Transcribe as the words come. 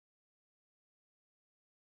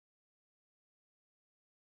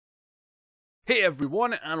Hey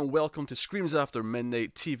everyone, and welcome to Screams After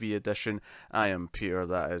Midnight TV edition. I am Peter,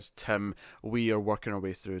 that is Tim. We are working our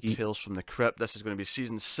way through Tales from the Crypt. This is going to be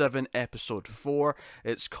Season 7, Episode 4.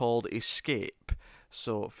 It's called Escape.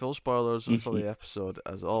 So, full spoilers for the episode,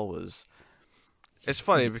 as always. It's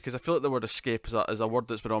funny because I feel like the word escape is a word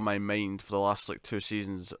that's been on my mind for the last like 2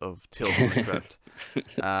 seasons of Tales from the Crypt.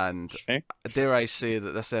 And dare I say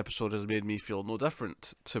that this episode has made me feel no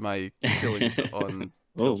different to my feelings on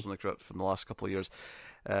Tales from the Crypt from the last couple of years.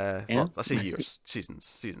 Well, I say years,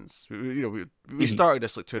 seasons. We started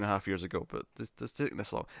this like 2.5 years ago, but it's taking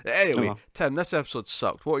this long. Anyway, Tim, this episode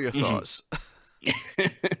sucked. What are your thoughts?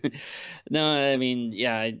 No, I mean,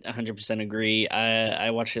 yeah, I 100% agree. I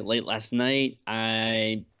watched it late last night.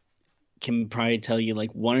 I can probably tell you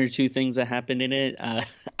like one or two things that happened in it.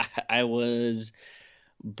 I was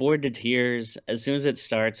bored to tears as soon as it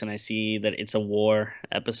starts and I see that it's a war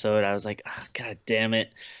episode. I was like, oh, God damn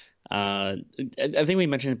it. I think we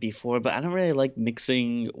mentioned it before, but I don't really like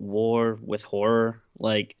mixing war with horror.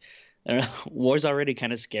 Like, I don't know, war's already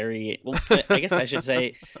kind of scary. Well, I guess I should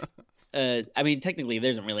say. I mean, technically,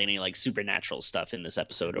 there isn't really any like supernatural stuff in this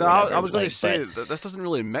episode. Or No, whatever. I was going to say that this doesn't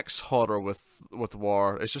really mix horror with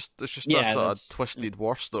war. It's just that sort of twisted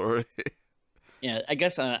war story. Yeah, I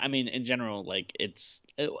guess. I mean, in general, like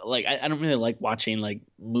like I don't really like watching like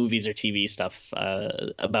movies or TV stuff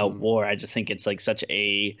about war. I just think it's like such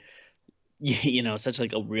a, such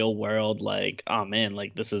like a real world. Like, oh man,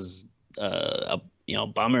 like this is a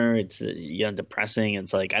bummer. It's depressing.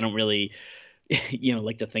 It's like I don't really.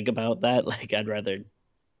 Like to think about that. Like I'd rather,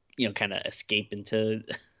 kind of escape into,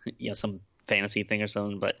 some fantasy thing or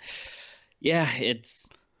something. But yeah, it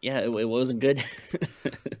wasn't good.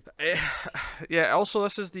 Yeah. Also,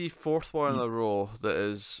 this is the 4th one in a row that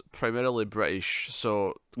is primarily British.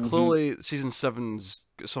 So clearly, Season 7's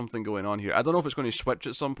got something going on here. I don't know if it's going to switch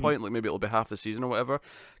at some point. Like maybe it'll be half the season or whatever.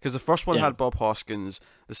 Because the first one had Bob Hoskins.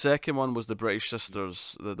 The second one was the British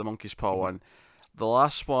sisters, the Monkey's Paw one. The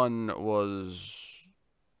last one was...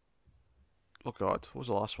 Oh god, what was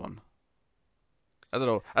the last one? I don't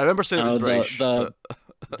know. I remember saying it was British.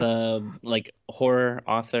 The like horror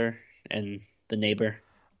author and the neighbor.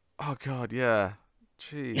 Oh god, yeah.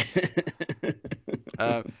 Jeez.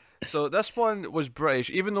 So this one was British,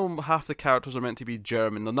 even though half the characters are meant to be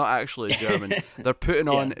German. They're not actually German. They're putting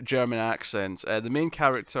on German accents. The main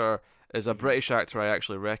character is a British actor I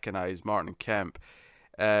actually recognise, Martin Kemp.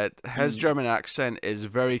 His German accent is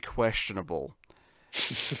very questionable.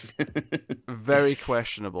 Very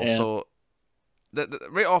questionable. Yeah. So,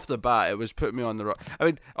 right off the bat, it was putting me on the rock. I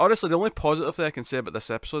mean, honestly, the only positive thing I can say about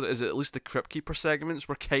this episode is that at least the Crypt Keeper segments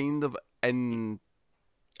were kind of in.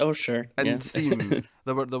 Oh sure. In theme,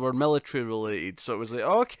 they were military related, so it was like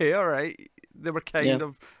okay, all right, they were kind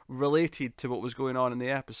of related to what was going on in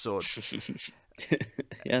the episode.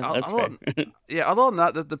 Yeah, that's fair. Yeah, other than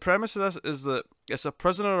that, the premise of this is that it's a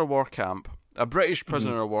prisoner of war camp, a British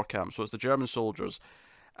prisoner of war camp, so it's the German soldiers,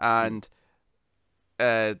 and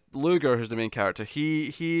Luger, who's the main character,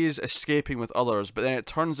 he's escaping with others, but then it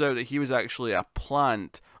turns out that he was actually a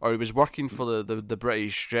plant, or he was working for the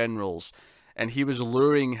British generals, and he was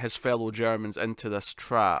luring his fellow Germans into this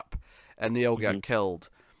trap, and they all get killed.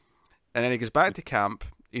 And then he goes back to camp,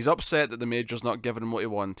 he's upset that the major's not giving him what he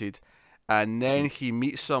wanted, and then he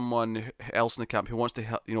meets someone else in the camp who wants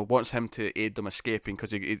to wants him to aid them escaping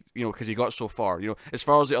because he got so far. As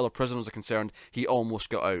far as the other prisoners are concerned, he almost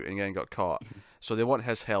got out and then got caught. So they want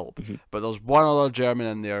his help. But there's one other German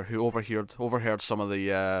in there who overheard some of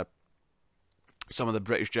the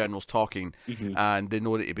British generals talking, and they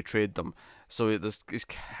know that he betrayed them. So he's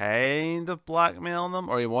kind of blackmailing them,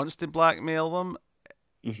 or he wants to blackmail them.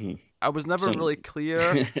 I was never really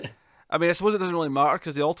clear. I mean, I suppose it doesn't really matter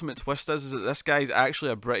because the ultimate twist is that this guy's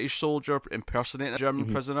actually a British soldier impersonating a German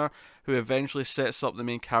prisoner who eventually sets up the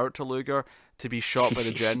main character, Luger, to be shot by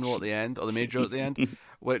the general at the end, or the major at the end,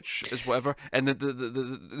 which is whatever. And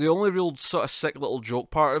the only real sort of sick little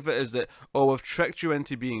joke part of it is that, oh, we've tricked you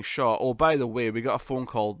into being shot. Oh, by the way, we got a phone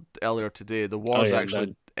call earlier today. The war's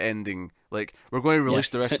actually ending. Like, we're going to release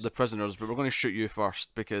the rest of the prisoners, but we're going to shoot you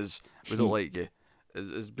first because we don't like you,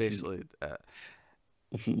 is basically it.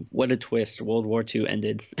 What a twist. World War II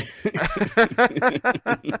ended.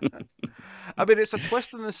 I mean, it's a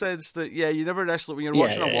twist in the sense that, you never necessarily, when you're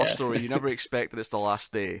watching a war story, you never expect that it's the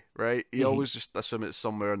last day, right? You always just assume it's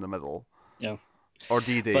somewhere in the middle. Yeah. Or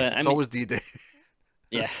D-Day. It's always D-Day.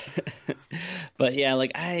 Yeah. But yeah,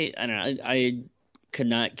 like, I don't know. I could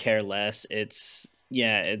not care less. It's,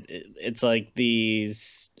 it's like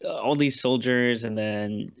all these soldiers, and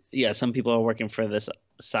then, some people are working for this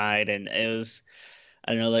side, and it was...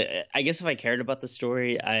 I don't know, like, I guess if I cared about the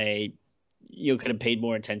story, I could have paid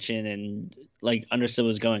more attention and like understood what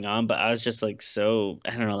was going on. But I was just like, so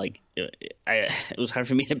I don't know, like it was hard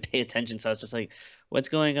for me to pay attention. So I was just like, what's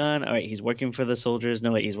going on? All right, he's working for the soldiers.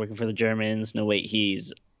 No, wait, he's working for the Germans. No, wait,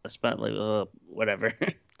 he's a spot, like whatever.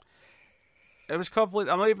 It was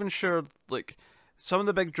convoluted. I'm not even sure. Like some of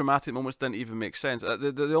the big dramatic moments didn't even make sense.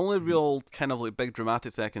 The only real kind of like big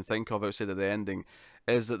dramatic thing I can think of outside of the ending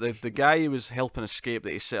is that the guy who was helping escape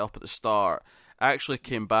that he set up at the start actually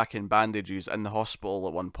came back in bandages in the hospital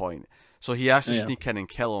at one point. So he has to Yeah. sneak in and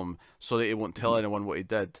kill him so that he won't tell anyone what he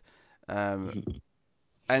did. Um,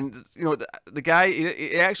 and you know the guy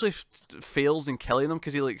he actually fails in killing him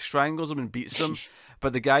because he like strangles him and beats him,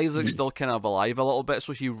 but the guy's like still kind of alive a little bit.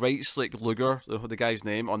 So he writes like Luger, the guy's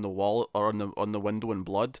name, on the wall or on the window in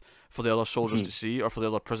blood for the other soldiers to see, or for the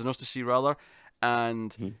other prisoners to see rather.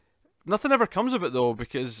 And nothing ever comes of it though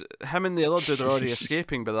because him and the other dude are already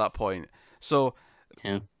escaping by that point. So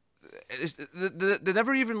Yeah. they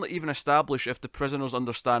never even establish if the prisoners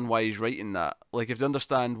understand why he's writing that. Like if they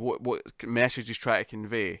understand what message he's trying to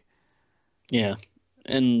convey. Yeah.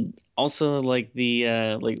 And also like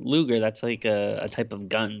the like Luger, that's like a type of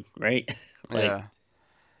gun, right? Like Yeah.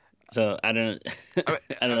 so I don't I mean,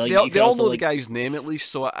 I don't know, like they you they could all also know the like guy's name at least,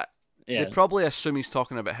 so they yeah. probably assume he's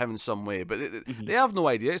talking about him in some way, but they have no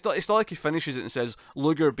idea. It's not like he finishes it and says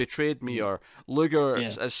Luger betrayed me, or Luger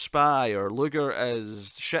Yeah. as spy, or Luger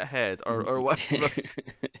as shithead, or whatever.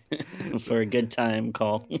 For a good time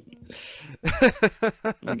call.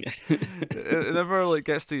 It never like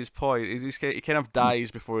gets to his point. He kind of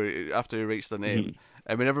dies after he writes the name,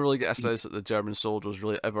 and we never really get a sense that the German soldiers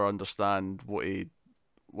really ever understand what he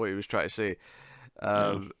was trying to say.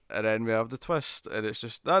 Yeah. And then we have the twist, and it's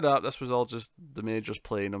just no, this was all just the majors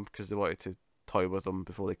playing him because they wanted to toy with him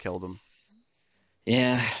before they killed him.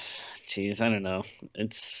 Yeah. Jeez, I don't know.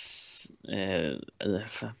 It's I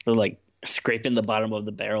feel like scraping the bottom of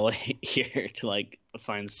the barrel here to like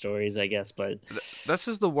find stories, I guess, but This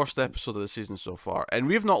is the worst episode of the season so far, and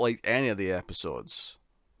we've not liked any of the episodes.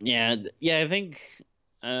 yeah, yeah, I think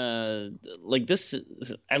like this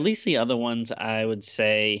at least the other ones I would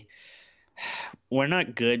say were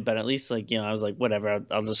not good, but at least like, I was like whatever,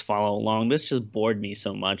 I'll just follow along. This just bored me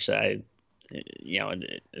so much that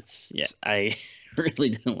it's yeah, I really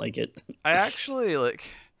didn't like it. I actually like.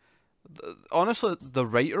 Honestly, the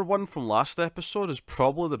writer one from last episode is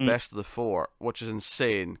probably the Mm. best of the four, which is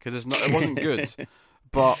insane because it wasn't good.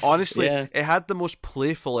 But honestly, Yeah. it had the most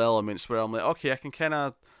playful elements where I'm like, okay,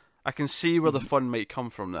 I can see where the fun might come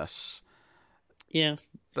from this. Yeah.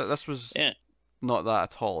 This was Yeah. not that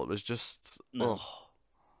at all. It was just, No. ugh.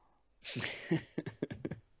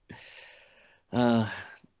 Uh,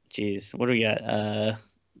 Jeez, what do we got?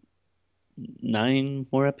 9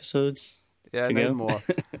 more episodes Yeah, to nine go. more.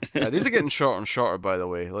 These are getting shorter and shorter, by the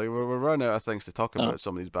way. Like we're running out of things to talk Oh, about.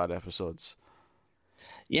 Some of these bad episodes.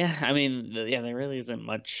 yeah, I mean, yeah, there really isn't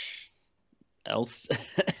much else to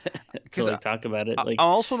Because like talk about it. I'm Like,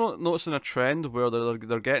 also noticing a trend where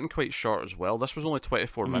they're getting quite short as well. This was only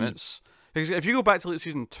 24 mhm, minutes. Because if you go back to like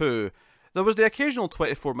season 2, there was the occasional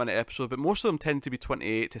 24-minute episode, but most of them tend to be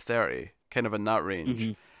 28 to 30, kind of in that range.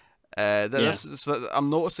 mhm, yeah, I'm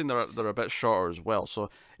noticing they're a bit shorter as well. So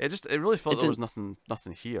it really felt it there did. was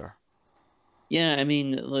nothing here. Yeah, I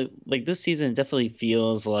mean, like this season definitely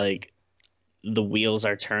feels like the wheels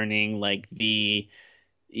are turning. Like the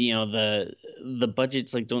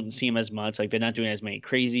budgets like don't seem as much. Like they're not doing as many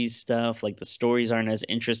crazy stuff. Like the stories aren't as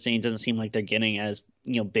interesting. It doesn't seem like they're getting as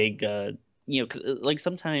big. 'Cause, like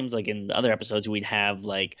sometimes like in the other episodes we'd have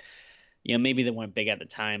like maybe they weren't big at the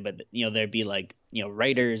time, but there'd be like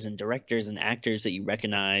writers and directors and actors that you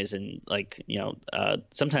recognize, and like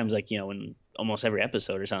sometimes like in almost every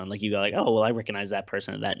episode or something, like you go like, oh well, I recognize that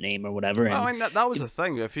person or that name or whatever, Well, and I mean that was the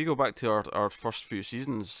thing. If you go back to our first few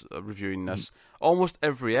seasons reviewing this, almost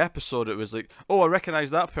every episode it was like, oh, I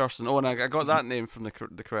recognize that person. Oh, and I got that name from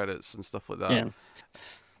the credits and stuff like that. yeah.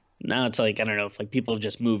 Now it's like I don't know if like people have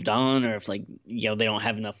just moved on or if like they don't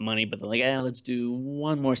have enough money, but they're like, yeah, let's do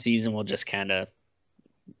one more season. We'll just kind of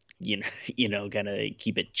kind of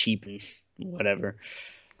keep it cheap and whatever.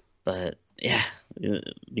 But yeah,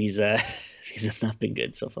 these these have not been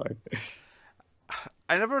good so far.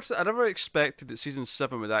 I never expected that season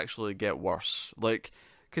 7 would actually get worse. Like,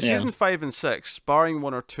 because Yeah. season 5 and 6, barring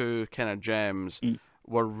one or two kind of gems, Mm.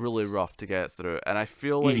 were really rough to get through, and I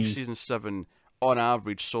feel like Mhm. season 7, on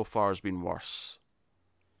average, so far has been worse.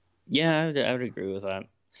 Yeah, I would agree with that.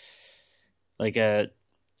 Like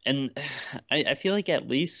and I feel like at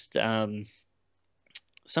least some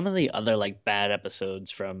of the other like bad episodes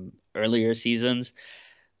from earlier seasons,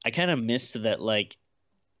 I kind of missed that like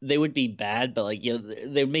they would be bad, but like, you know,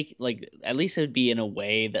 they would make like, at least it would be in a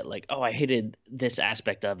way that like, oh, I hated this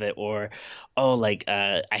aspect of it, or oh, like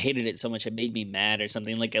I hated it so much it made me mad or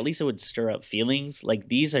something. Like at least it would stir up feelings. Like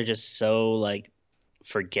these are just so like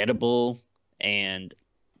forgettable, and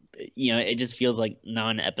you know, it just feels like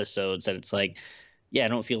non-episodes that it's like, yeah, I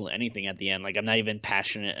don't feel anything at the end. Like I'm not even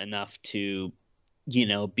passionate enough to, you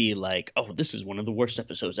know, be like, oh, this is one of the worst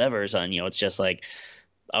episodes ever. So, you know, it's just like,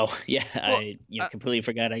 oh yeah, Well, I, you know, completely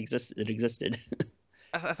forgot it existed.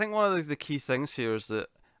 I think one of the key things here is that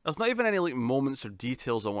there's not even any like moments or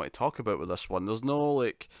details I want to talk about with this one. There's no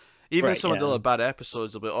like, even Right, some of the yeah. other bad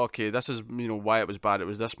episodes, they'll be okay. This is, you know, why it was bad. It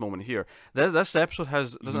was this moment here. This episode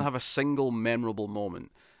doesn't Mhm. have a single memorable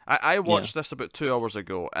moment. I Yeah. watched this about 2 hours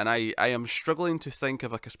ago, and I am struggling to think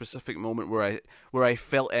of like a specific moment where I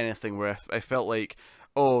felt anything, where I felt like,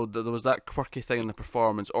 oh, there was that quirky thing in the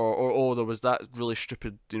performance, or oh, there was that really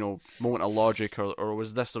stupid, you know, moment of logic, or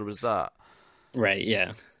was this or was that. Right,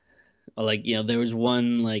 yeah. Or, like, you know, there was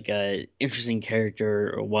one like interesting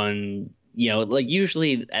character, or one, you know, like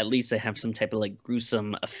usually at least they have some type of like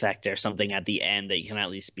gruesome effect or something at the end that you can at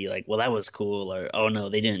least be like, well, that was cool, or oh no,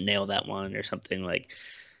 they didn't nail that one or something. Like,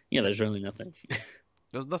 yeah, there's really nothing.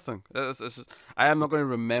 There's nothing. I am not going to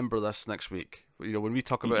remember this next week. You know, when we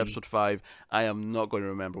talk about Mm-mm. episode 5, I am not going to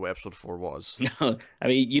remember what episode 4 was. No, I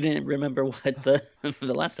mean, you didn't remember what the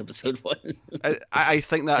the last episode was. I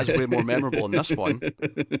think that is way more memorable in this one.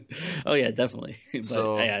 Oh yeah, definitely. But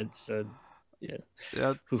So yeah, it's yeah.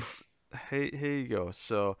 yeah, Oof. here you go.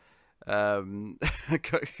 So got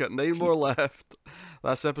 9 more left.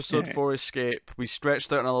 That's All episode right. 4, Escape. We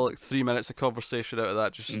stretched out another like 3 minutes of conversation out of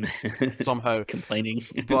that just somehow. Complaining.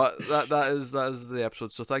 But that is the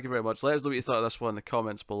episode. So thank you very much. Let us know what you thought of this one in the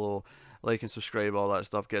comments below. Like and subscribe, all that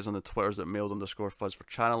stuff. Get us on the Twitters at mailed_fuzz for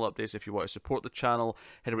channel updates. If you want to support the channel,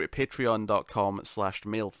 head over to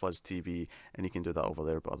patreon.com/mailedfuzztv, and you can do that over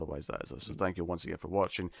there. But otherwise, that is us. So thank you once again for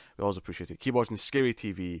watching. We always appreciate it. Keep watching Scary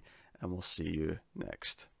TV, and we'll see you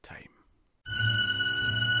next time.